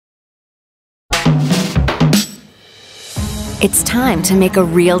It's time to make a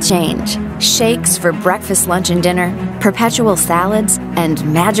real change. Shakes for breakfast, lunch, and dinner, perpetual salads, and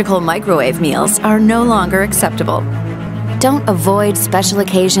magical microwave meals are no longer acceptable. Don't avoid special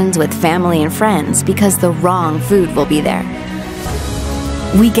occasions with family and friends because the wrong food will be there.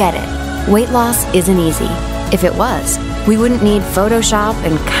 We get it. Weight loss isn't easy. If it was, we wouldn't need Photoshop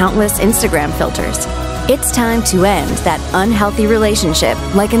and countless Instagram filters. It's time to end that unhealthy relationship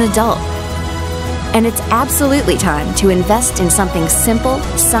like an adult. And it's absolutely time to invest in something simple,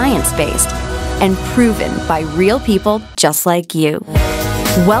 science-based, and proven by real people just like you.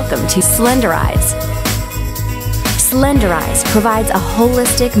 Welcome to Slenderiiz. Slenderiiz provides a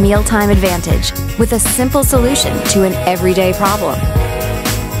holistic mealtime advantage with a simple solution to an everyday problem.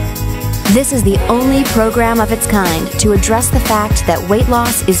 This is the only program of its kind to address the fact that weight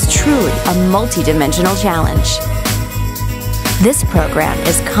loss is truly a multidimensional challenge. This program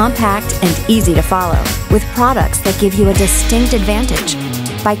is compact and easy to follow, with products that give you a distinct advantage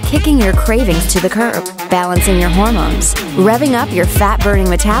by kicking your cravings to the curb, balancing your hormones, revving up your fat-burning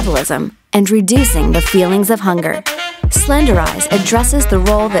metabolism, and reducing the feelings of hunger. Slenderiiz addresses the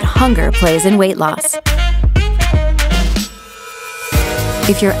role that hunger plays in weight loss.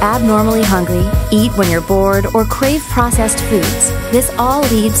 If you're abnormally hungry, eat when you're bored, or crave processed foods, this all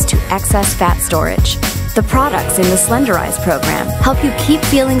leads to excess fat storage. The products in the Slenderiiz program help you keep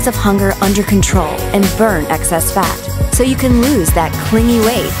feelings of hunger under control and burn excess fat, so you can lose that clingy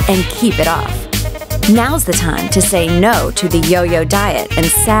weight and keep it off. Now's the time to say no to the yo-yo diet and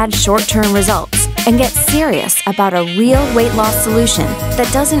sad short-term results and get serious about a real weight loss solution that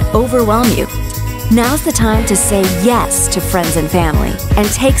doesn't overwhelm you. Now's the time to say yes to friends and family and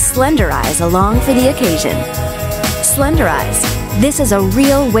take Slenderiiz along for the occasion. Slenderiiz. This is a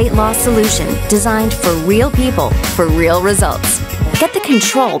real weight loss solution designed for real people for real results. Get the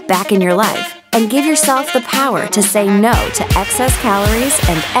control back in your life and give yourself the power to say no to excess calories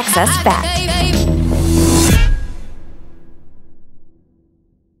and excess fat.